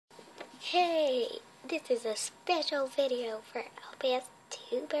Hey, this is a special video for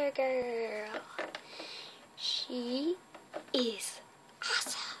lpstuber girl. She is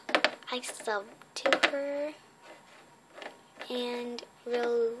awesome. I subbed to her, and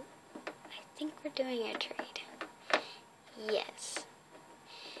I think we're doing a trade. Yes.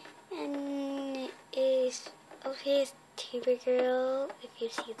 And is lpstuber girl, if you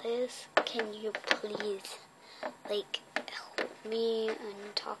see this, can you please, help me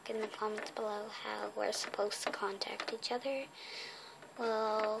and talk in the comments below how we're supposed to contact each other?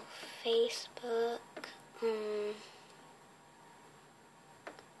 Well, Facebook,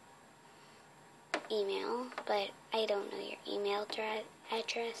 email, but I don't know your email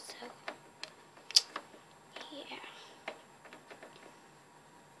address, so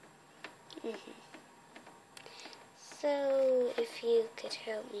yeah. So, if you could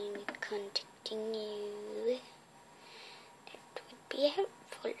help me with contacting you, that would be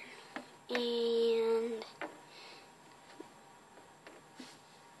helpful. And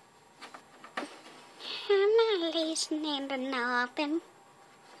I'm not listening to nothing.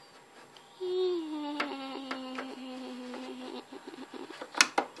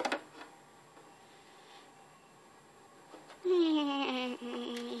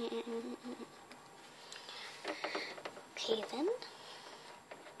 Okay then.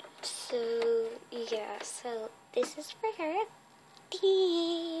 So yeah, so this is for her.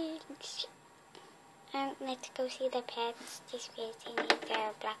 Thanks. Let's go see the pets. Just facing the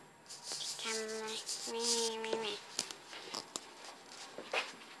black camera.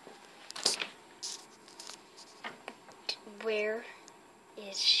 Where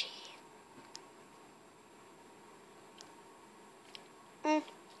is she? A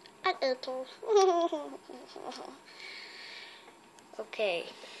little. Okay,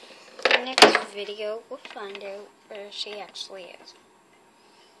 next video we'll find out where she actually is.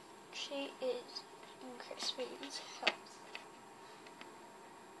 She is in Crispin's house.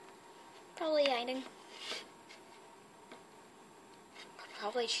 Probably hiding.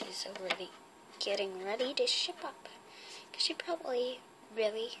 Probably she's already getting ready to ship up. Because she probably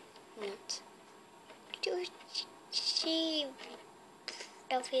really wants to see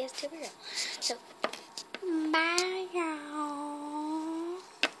lpstuber. So, bye y'all.